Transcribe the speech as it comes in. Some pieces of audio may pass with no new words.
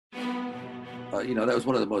that was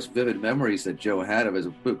one of the most vivid memories that Joe had of his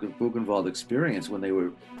Buchenwald experience when they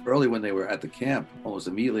were at the camp, almost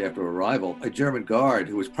immediately after arrival. A German guard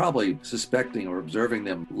who was probably suspecting or observing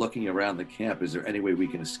them looking around the camp. Is there any way we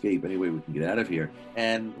can escape? Any way we can get out of here?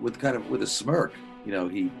 And with a smirk,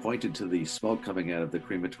 he pointed to the smoke coming out of the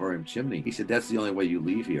crematorium chimney. He said, "That's the only way you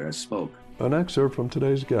leave here, as smoke." An excerpt from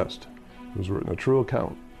today's guest, who's written a true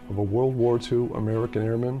account of a World War II American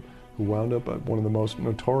airman who wound up at one of the most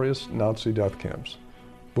notorious Nazi death camps,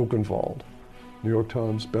 Buchenwald. New York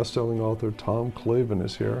Times bestselling author Tom Clavin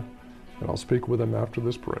is here, and I'll speak with him after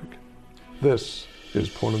this break. This is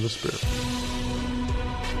Point of the Spear.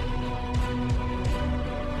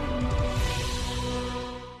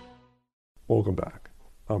 Welcome back.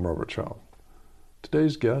 I'm Robert Chow.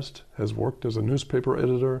 Today's guest has worked as a newspaper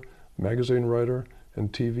editor, magazine writer,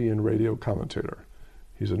 and TV and radio commentator.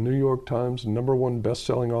 He's a New York Times #1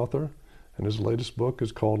 best-selling author, and his latest book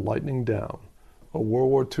is called Lightning Down, a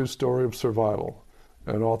World War II story of survival.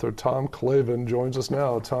 And author Tom Clavin joins us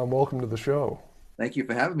now. Tom, welcome to the show. Thank you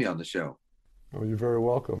for having me on the show. Well, you're very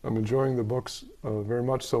welcome. I'm enjoying the books very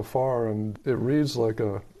much so far, and it reads like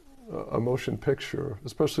a motion picture,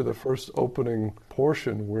 especially the first opening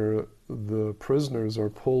portion where the prisoners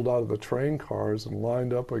are pulled out of the train cars and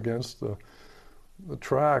lined up against the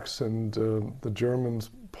tracks, and the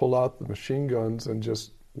Germans pull out the machine guns and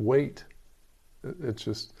just wait. It's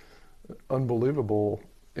just an unbelievable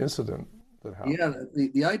incident that happened. Yeah,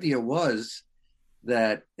 the idea was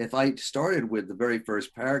that if I started with the very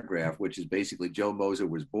first paragraph, which is basically Joe Moser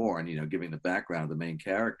was born, giving the background of the main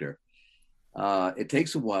character, it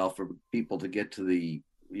takes a while for people to get to the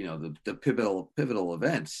pivotal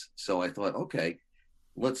events. So I thought, okay,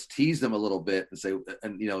 let's tease them a little bit and say,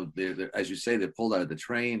 and they're, as you say, they're pulled out of the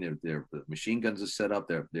train. Their machine guns are set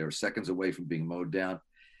up. They're seconds away from being mowed down,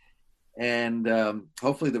 and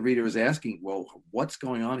hopefully the reader is asking, well, what's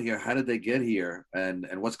going on here? How did they get here? And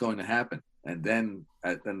what's going to happen? And then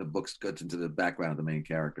the book gets into the background of the main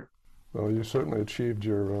character. Well, you certainly achieved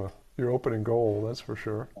your opening goal, that's for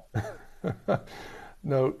sure.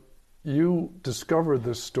 Now, you discovered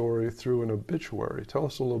this story through an obituary. Tell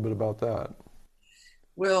us a little bit about that.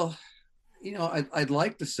 Well, I'd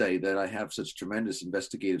like to say that I have such tremendous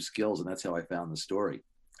investigative skills, and that's how I found the story.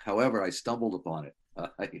 However, I stumbled upon it.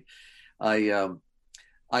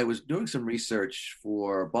 I was doing some research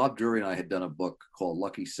for Bob Drury, and I had done a book called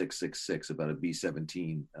Lucky 666 about a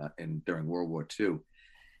B-17 during World War II.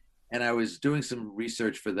 And I was doing some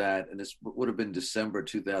research for that, and this would have been December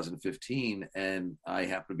 2015, and I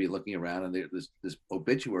happened to be looking around, and this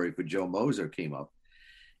obituary for Joe Moser came up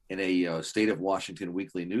in a State of Washington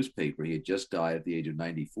weekly newspaper. He had just died at the age of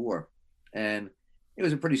 94. And it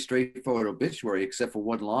was a pretty straightforward obituary, except for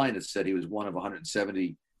one line that said he was one of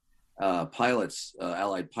 170 pilots,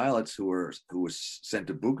 Allied pilots, who were sent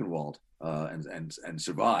to Buchenwald and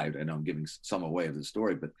survived. I know I'm giving some away of the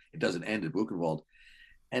story, but it doesn't end at Buchenwald.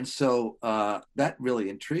 And so that really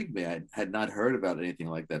intrigued me. I had not heard about anything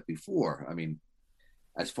like that before. I mean,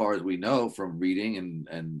 as far as we know from reading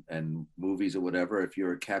and movies or whatever, if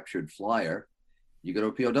you're a captured flyer, you go to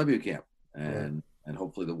a POW camp, and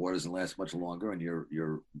hopefully the war doesn't last much longer, and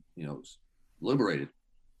you're liberated.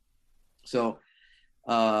 So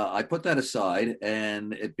I put that aside,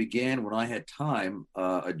 and it began when I had time,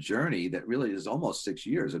 a journey that really is almost 6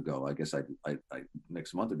 years ago. I guess I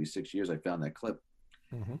next month would be 6 years. I found that clip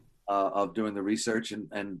of doing the research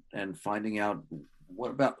and finding out what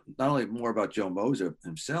about not only more about Joe Moser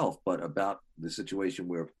himself, but about the situation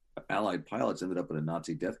where Allied pilots ended up in a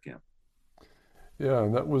Nazi death camp. Yeah,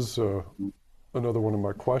 and that was another one of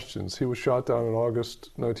my questions. He was shot down in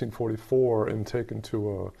August 1944 and taken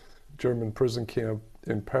to a German prison camp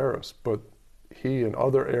in Paris, but he and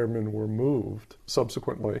other airmen were moved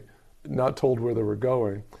subsequently, not told where they were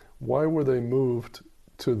going. Why were they moved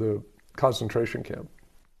to the concentration camp?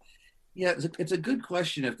 Yeah, it's a good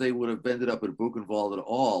question. If they would have ended up at Buchenwald at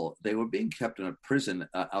all, they were being kept in a prison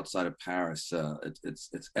outside of Paris.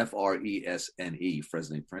 It's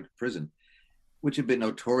Fresne, Fresne prison, which had been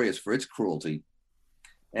notorious for its cruelty.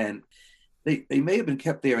 And they may have been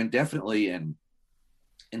kept there indefinitely and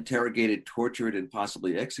interrogated, tortured, and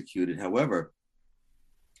possibly executed. However,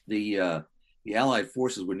 the Allied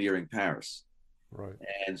forces were nearing Paris. Right.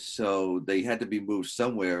 And so they had to be moved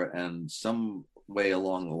somewhere, and some way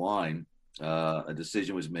along the line, a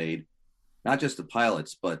decision was made, not just the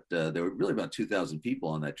pilots, but there were really about 2,000 people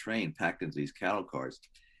on that train packed into these cattle cars,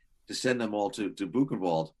 to send them all to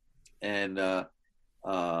Buchenwald. And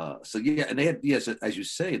so, yeah, and they had, yes, as you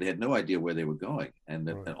say, they had no idea where they were going. And,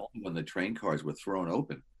 and only when the train cars were thrown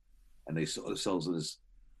open and they saw themselves as,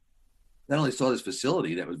 not only saw this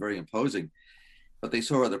facility that was very imposing, but they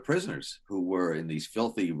saw other prisoners who were in these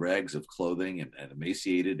filthy rags of clothing and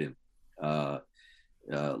emaciated and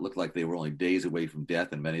looked like they were only days away from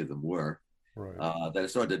death, and many of them were. Right. That it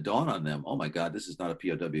started to dawn on them, oh my God, this is not a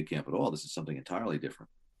POW camp at all. This is something entirely different.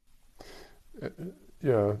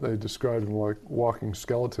 Yeah, they described them like walking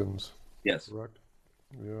skeletons. Yes. Correct.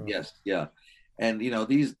 Yeah. Yes. Yeah. And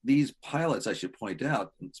these pilots, I should point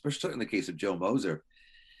out, especially in the case of Joe Moser,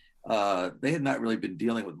 they had not really been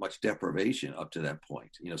dealing with much deprivation up to that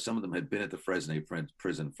point. Some of them had been at the Fresnay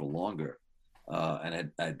prison for longer,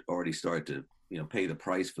 and had already started to pay the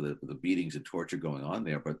price for the beatings and torture going on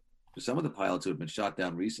there. But for some of the pilots who had been shot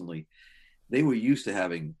down recently, they were used to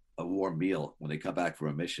having a warm meal when they come back from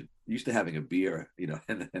a mission, used to having a beer, in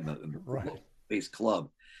the Right. base club.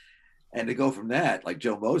 And to go from that, like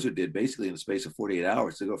Joe Moser did, basically in the space of 48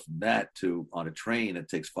 hours, to go from that to on a train that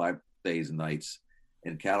takes 5 days and nights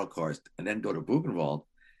in cattle cars, and then go to Buchenwald,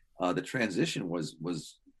 the transition was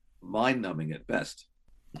mind-numbing at best.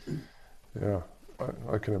 Yeah,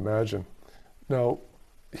 I can imagine. Now,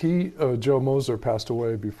 Joe Moser passed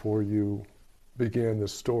away before you began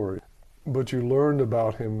this story, but you learned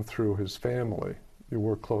about him through his family. You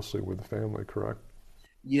worked closely with the family, correct?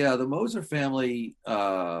 Yeah, the Moser family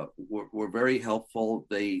were very helpful.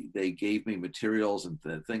 They gave me materials and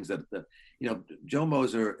things that Joe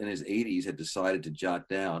Moser in his 80s had decided to jot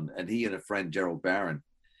down, and he and a friend, Gerald Barron,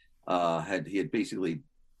 had basically,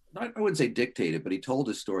 I wouldn't say dictated, but he told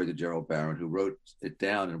his story to Gerald Barron, who wrote it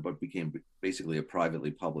down in what became basically a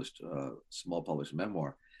privately published, small published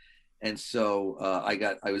memoir. And so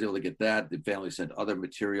I was able to get that. The family sent other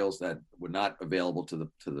materials that were not available to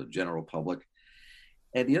the general public.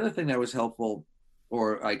 And the other thing that was helpful,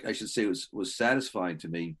 or I should say was satisfying to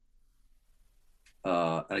me,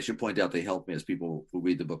 and I should point out they helped me, as people who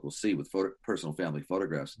read the book will see, with personal family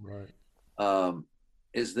photographs, Right.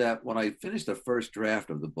 is that when I finished the first draft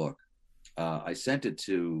of the book, I sent it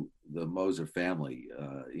to the Moser family.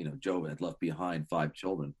 Joe had left behind 5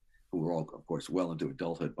 children who were all, of course, well into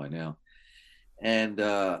adulthood by now. And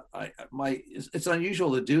it's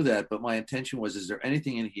unusual to do that, but my intention was, is there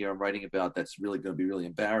anything in here I'm writing about that's really going to be really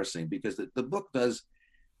embarrassing? Because the book is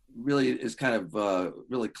kind of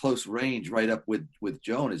really close range right up with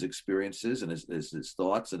Joe and his experiences and his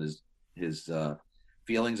thoughts and his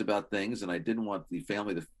feelings about things. And I didn't want the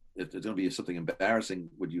family to, if there's going to be something embarrassing,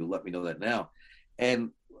 would you let me know that now?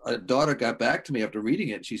 And a daughter got back to me after reading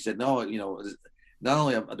it. And she said, no, not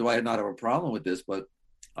only do I not have a problem with this, but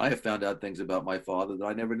I have found out things about my father that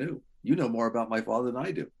I never knew. You know more about my father than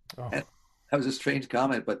I do. Oh. And that was a strange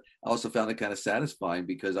comment, but I also found it kind of satisfying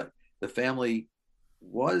because the family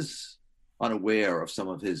was unaware of some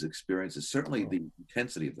of his experiences, certainly the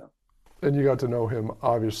intensity of them. And you got to know him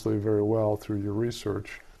obviously very well through your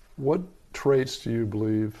research. What traits do you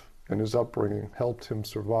believe in his upbringing helped him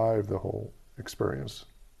survive the whole experience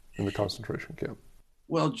in the concentration camp?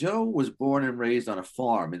 Well, Joe was born and raised on a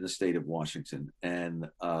farm in the state of Washington, and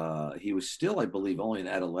he was still, I believe, only an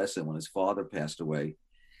adolescent when his father passed away,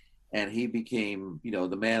 and he became,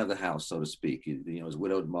 the man of the house, so to speak. His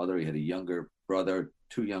widowed mother. He had a younger brother,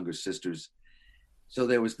 2 younger sisters, so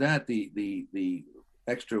there was that. The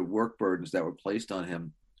extra work burdens that were placed on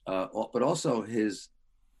him, but also his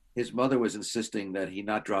mother was insisting that he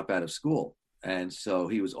not drop out of school, and so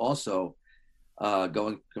he was also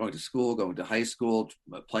going to school, going to high school,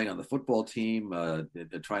 playing on the football team,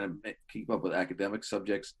 trying to keep up with academic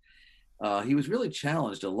subjects. He was really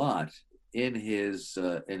challenged a lot in his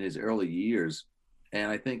early years, and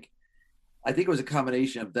I think it was a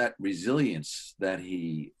combination of that resilience that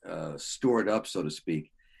he stored up, so to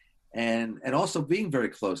speak, and also being very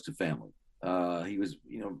close to family. He was,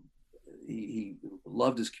 he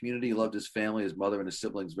loved his community, loved his family, his mother and his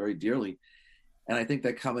siblings very dearly. And I think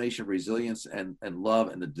that combination of resilience and love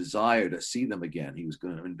and the desire to see them again, he was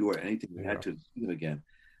going to endure anything he had to see them again,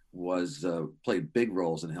 played big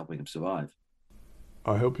roles in helping him survive.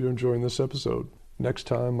 I hope you're enjoying this episode. Next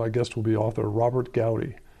time, my guest will be author Robert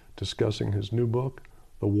Gowdy, discussing his new book,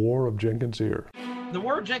 The War of Jenkins Ear. The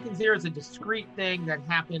War of Jenkins Ear is a discrete thing that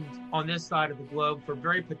happened on this side of the globe for a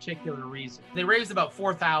very particular reason. They raised about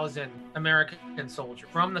 4,000 American soldiers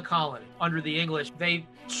from the colony under the English. They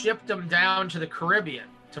shipped them down to the Caribbean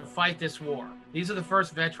to fight this war. These are the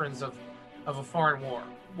first veterans of a foreign war.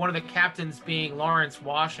 One of the captains being Lawrence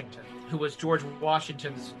Washington, who was George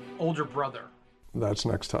Washington's older brother. That's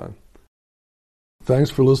next time. Thanks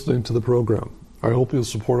for listening to the program. I hope you'll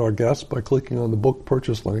support our guests by clicking on the book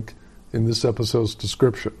purchase link in this episode's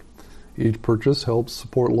description. Each purchase helps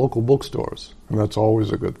support local bookstores, and that's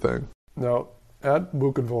always a good thing. Now, at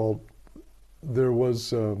Buchenwald, there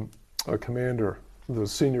was a commander, the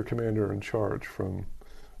senior commander in charge from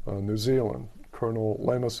New Zealand, Colonel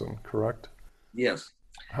Lamison, correct? Yes.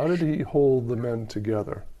 How did he hold the men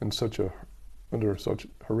together under such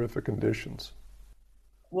horrific conditions?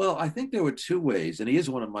 Well, I think there were two ways, and he is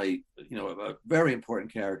one of my, a very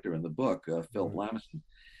important character in the book, Philip Lamison.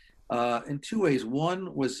 In two ways.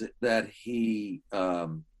 One was that he,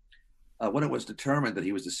 when it was determined that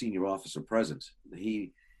he was the senior officer present,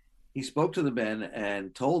 he spoke to the men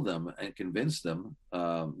and told them and convinced them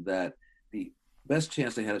that the best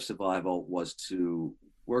chance they had of survival was to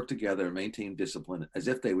work together and maintain discipline as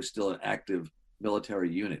if they were still an active military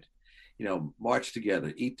unit. March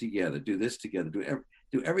together, eat together, do this together,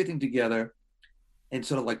 do everything together, and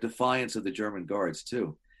sort of like defiance of the German guards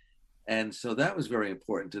too. And so that was very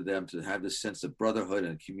important to them, to have this sense of brotherhood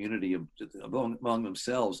and community among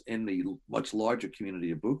themselves in the much larger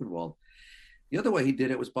community of Buchenwald. The other way he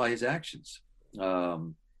did it was by his actions.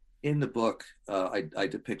 In the book, I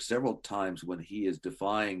depict several times when he is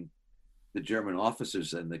defying the German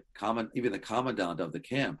officers and even the commandant of the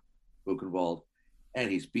camp, Buchenwald, and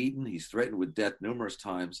he's beaten, he's threatened with death numerous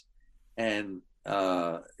times, and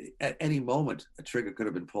at any moment a trigger could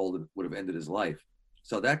have been pulled and would have ended his life.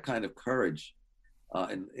 So that kind of courage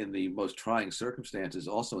in the most trying circumstances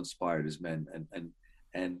also inspired his men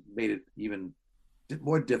and made it even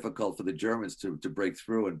more difficult for the Germans to break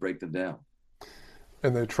through and break them down.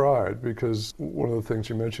 And they tried, because one of the things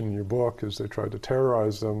you mentioned in your book is they tried to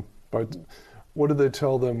terrorize them. But what did they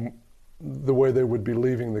tell them the way they would be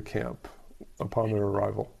leaving the camp upon their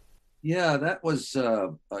arrival? Yeah, that was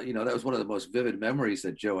that was one of the most vivid memories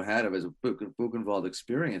that Joe had of his Buchenwald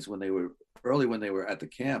experience when they were at the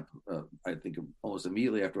camp. I think almost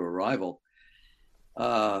immediately after arrival,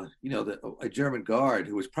 a German guard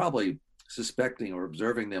who was probably suspecting or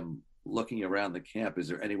observing them looking around the camp. Is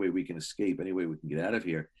there any way we can escape? Any way we can get out of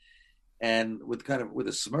here? And with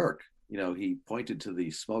a smirk, he pointed to the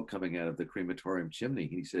smoke coming out of the crematorium chimney.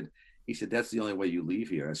 He said, that's the only way you leave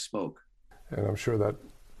here, as smoke. And I'm sure that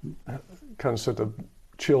kind of sent a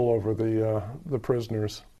chill over the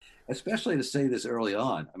prisoners. Especially to say this early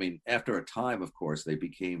on. I mean, after a time, of course, they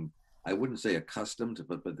became, I wouldn't say accustomed,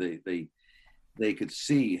 but they could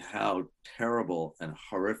see how terrible and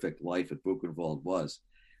horrific life at Buchenwald was.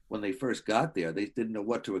 When they first got there, they didn't know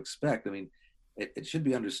what to expect. I mean, it should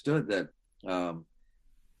be understood that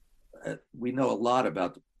we know a lot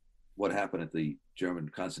about what happened at the German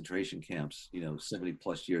concentration camps, 70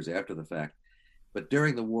 plus years after the fact. But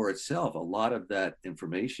during the war itself, a lot of that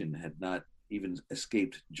information had not even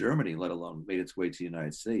escaped Germany, let alone made its way to the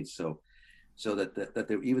United States. So that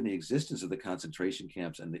there, even the existence of the concentration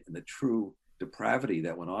camps and the true depravity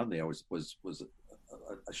that went on there was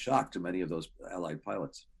a shock to many of those Allied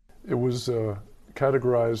pilots. It was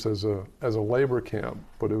categorized as a labor camp,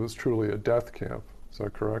 but it was truly a death camp. Is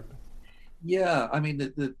that correct? Yeah, I mean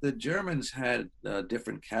the Germans had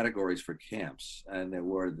different categories for camps, and there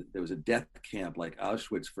was a death camp like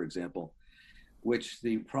Auschwitz, for example, which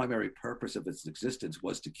the primary purpose of its existence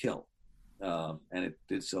was to kill, and it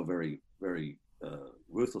did so very, very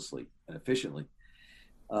ruthlessly and efficiently.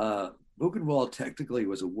 Buchenwald technically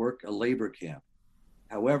was a labor camp.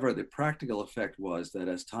 However, the practical effect was that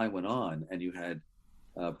as time went on, and you had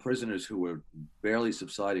prisoners who were barely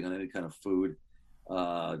subsiding on any kind of food,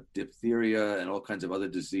 diphtheria and all kinds of other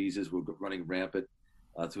diseases were running rampant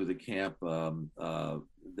through the camp. Some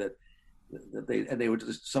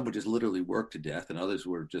would just literally work to death, and others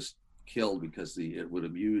were just killed because it would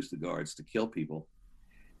amuse the guards to kill people.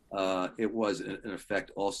 It was in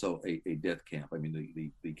effect also a death camp. I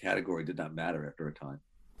mean, the category did not matter after a time.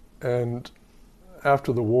 And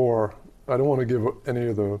after the war, I don't want to give any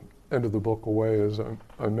of the end of the book away, as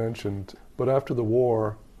I mentioned, but after the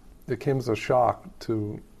war, it came as a shock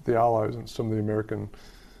to the Allies and some of the American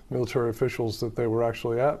military officials that they were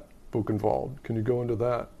actually at Buchenwald. Can you go into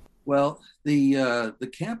that? Well, the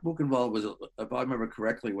Camp Buchenwald was, if I remember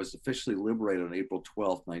correctly, was officially liberated on April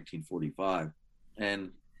 12th, 1945.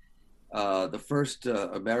 And the first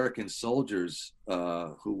American soldiers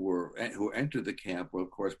who entered the camp were,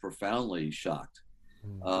 of course, profoundly shocked.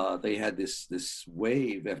 They had this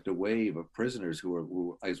wave after wave of prisoners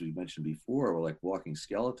who, as we mentioned before, were like walking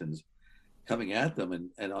skeletons coming at them.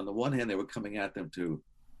 And on the one hand, they were coming at them to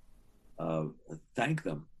thank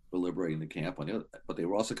them for liberating the camp, but they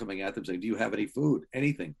were also coming at them saying, do you have any food,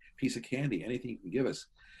 anything, piece of candy, anything you can give us?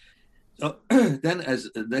 So then as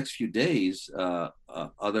the next few days,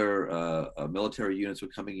 other military units were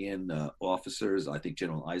coming in, officers. I think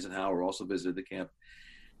General Eisenhower also visited the camp.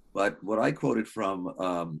 But what I quoted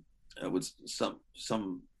from with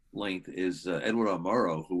some length is Edward R.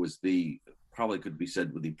 Murrow, who was the probably could be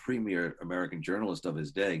said with the premier American journalist of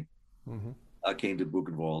his day, came to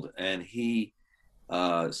Buchenwald, and he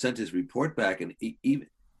sent his report back. And even,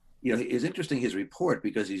 it's interesting, his report,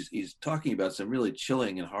 because he's talking about some really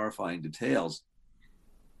chilling and horrifying details,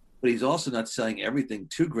 but he's also not saying everything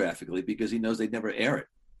too graphically because he knows they'd never air it.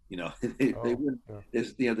 They wouldn't.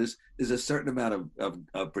 Yeah. There's a certain amount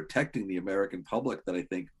of protecting the American public that I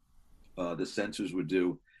think the censors would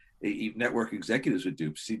do, network executives would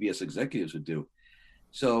do, CBS executives would do.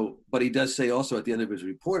 So, but he does say also at the end of his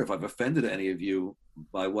report, if I've offended any of you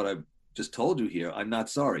by what I've just told you here, I'm not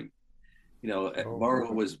sorry.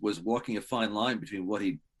 Morrow was walking a fine line between what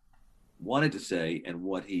he wanted to say and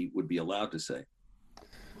what he would be allowed to say.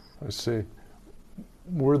 I see.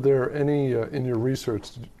 Were there any, in your research,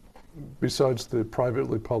 besides the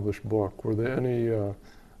privately published book, were there any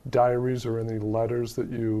diaries or any letters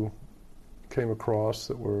that you came across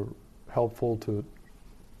that were helpful to,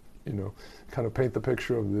 kind of paint the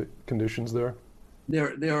picture of the conditions there?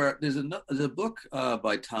 There's a book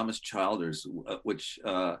by Thomas Childers, which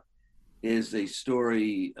is a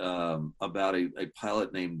story about a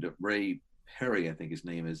pilot named Ray Perry, I think his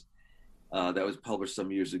name is, that was published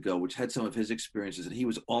some years ago, which had some of his experiences, and he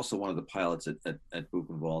was also one of the pilots at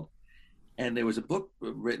Buchenwald. And there was a book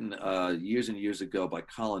written years and years ago by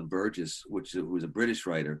Colin Burgess, who was a British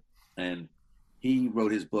writer, and he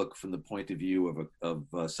wrote his book from the point of view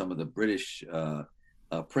of some of the British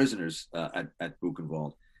prisoners at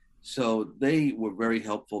Buchenwald. So they were very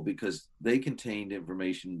helpful because they contained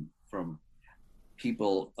information from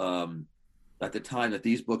people at the time that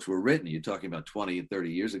these books were written. You're talking about 20 and 30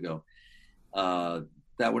 years ago,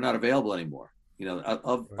 that were not available anymore.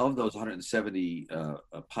 Of those 170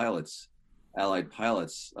 pilots, Allied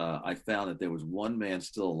pilots, I found that there was one man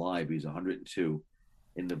still alive. He's 102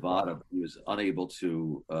 in Nevada. He was unable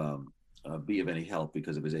to be of any help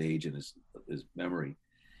because of his age and his memory.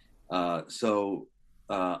 So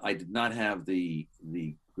I did not have the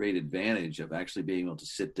great advantage of actually being able to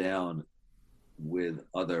sit down with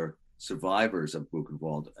other survivors of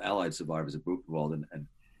Buchenwald, Allied survivors of Buchenwald, and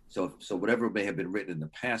so whatever may have been written in the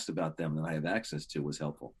past about them that I have access to was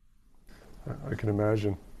helpful. I can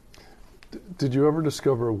imagine. Did you ever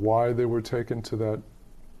discover why they were taken to that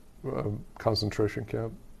concentration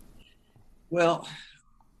camp? Well,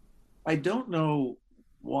 I don't know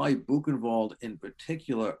why Buchenwald in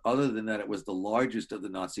particular, other than that it was the largest of the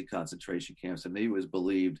Nazi concentration camps, and maybe it was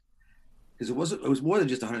believed, because it was more than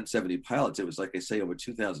just 170 pilots. It was, like I say, over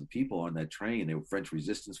 2,000 people on that train. They were French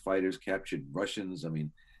resistance fighters, captured Russians. I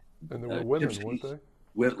mean, and there were women, weren't they?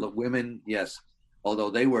 Women, yes.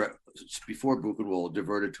 Although they were, before Buchenwald,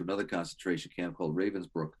 diverted to another concentration camp called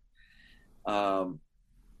Ravensbrück.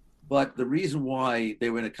 But the reason why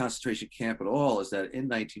they were in a concentration camp at all is that in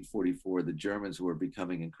 1944, the Germans were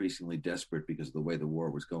becoming increasingly desperate because of the way the war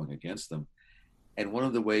was going against them. And one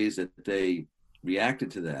of the ways that they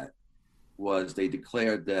reacted to that was they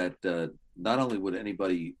declared that not only would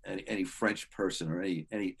any French person or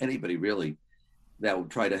anybody really that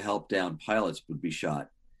would try to help down pilots would be shot,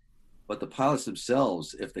 but the pilots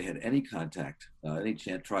themselves, if they had any contact, any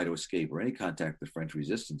chance try to escape or any contact with French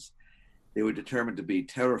resistance, they were determined to be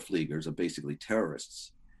Terrorfliegers, or basically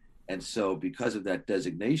terrorists. And so because of that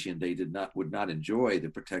designation, they would not enjoy the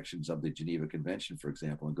protections of the Geneva Convention, for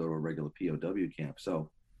example, and go to a regular POW camp. So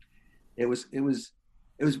it was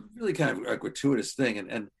really kind of a gratuitous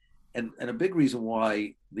thing. And a big reason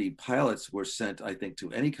why the pilots were sent, I think,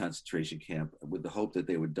 to any concentration camp with the hope that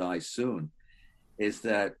they would die soon is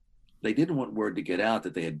that they didn't want word to get out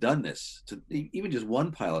that they had done this to even just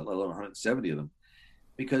one pilot, let alone 170 of them,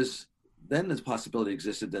 because then the possibility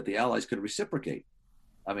existed that the Allies could reciprocate.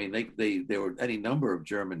 I mean, there were any number of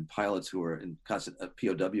German pilots who were in constant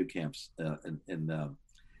POW camps in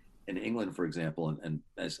England, for example, and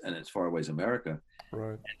as far away as America.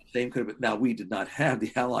 Right. And the same could have been. Now, we did not have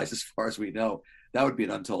the Allies, as far as we know. That would be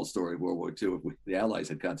an untold story of World War II if the Allies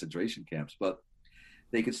had concentration camps. But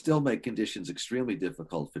they could still make conditions extremely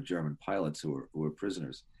difficult for German pilots who were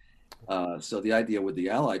prisoners. So the idea with the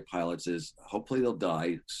Allied pilots is hopefully they'll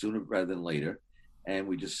die sooner rather than later, and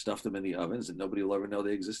we just stuff them in the ovens and nobody will ever know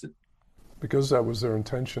they existed. Because that was their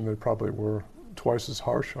intention, they probably were twice as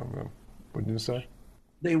harsh on them, wouldn't you say?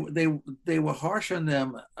 They were harsh on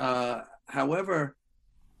them. However,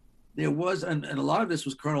 there was, and a lot of this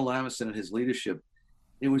was Colonel Lamison and his leadership,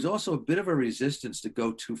 there was also a bit of a resistance to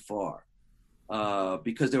go too far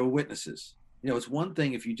because there were witnesses. It's one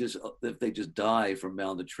thing if they just die from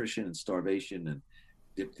malnutrition and starvation and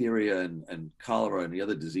diphtheria and cholera and the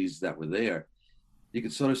other diseases that were there. You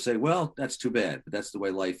could sort of say, well, that's too bad, but that's the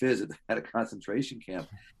way life is at a concentration camp.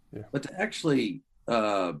 Yeah. But to actually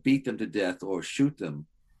beat them to death or shoot them,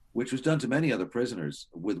 which was done to many other prisoners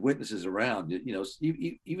with witnesses around. You know,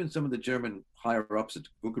 even some of the German higher ups at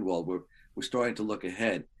Buchenwald were starting to look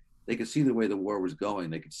ahead. They could see the way the war was going.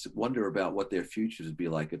 They could wonder about what their futures would be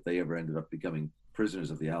like if they ever ended up becoming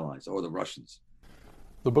prisoners of the Allies or the Russians.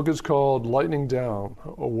 The book is called Lightning Down,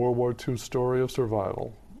 a World War II story of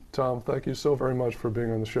survival. Tom, thank you so very much for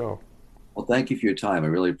being on the show. Well, thank you for your time. I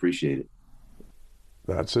really appreciate it.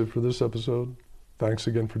 That's it for this episode. Thanks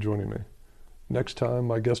again for joining me. Next time,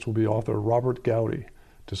 my guest will be author Robert Gowdy,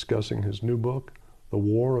 discussing his new book, The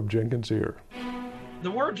War of Jenkins' Ear. The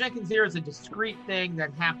War of Jenkins' Ear is a discrete thing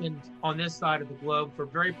that happened on this side of the globe for a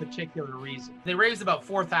very particular reason. They raised about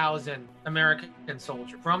 4,000 American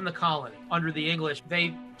soldiers from the colony under the English.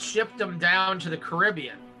 They shipped them down to the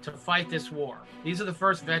Caribbean to fight this war. These are the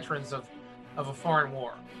first veterans of a foreign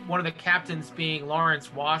war. One of the captains being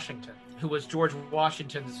Lawrence Washington, who was George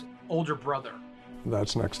Washington's older brother.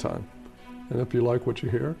 That's next time. And if you like what you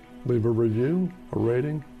hear, leave a review, a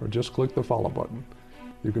rating, or just click the follow button.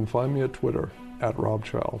 You can find me at Twitter,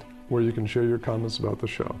 @RobChild, where you can share your comments about the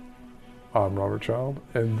show. I'm Robert Child,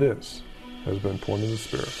 and this has been Point of the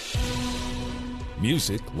Spear.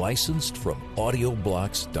 Music licensed from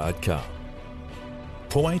audioblocks.com.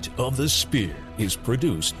 Point of the Spear is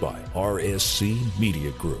produced by RSC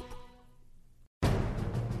Media Group.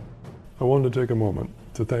 I wanted to take a moment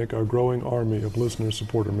to thank our growing army of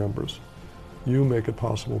listener-supporter members. You make it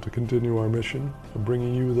possible to continue our mission of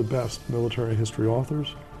bringing you the best military history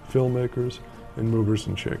authors, filmmakers, and movers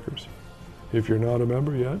and shakers. If you're not a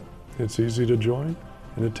member yet, it's easy to join,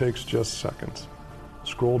 and it takes just seconds.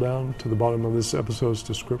 Scroll down to the bottom of this episode's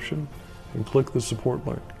description and click the support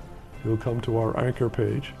link. You'll come to our Anchor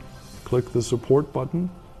page, click the support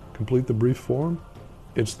button, complete the brief form.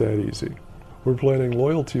 It's that easy. We're planning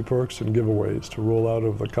loyalty perks and giveaways to roll out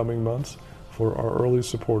over the coming months for our early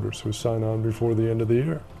supporters who sign on before the end of the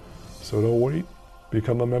year. So don't wait,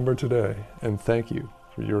 become a member today, and thank you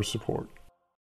for your support.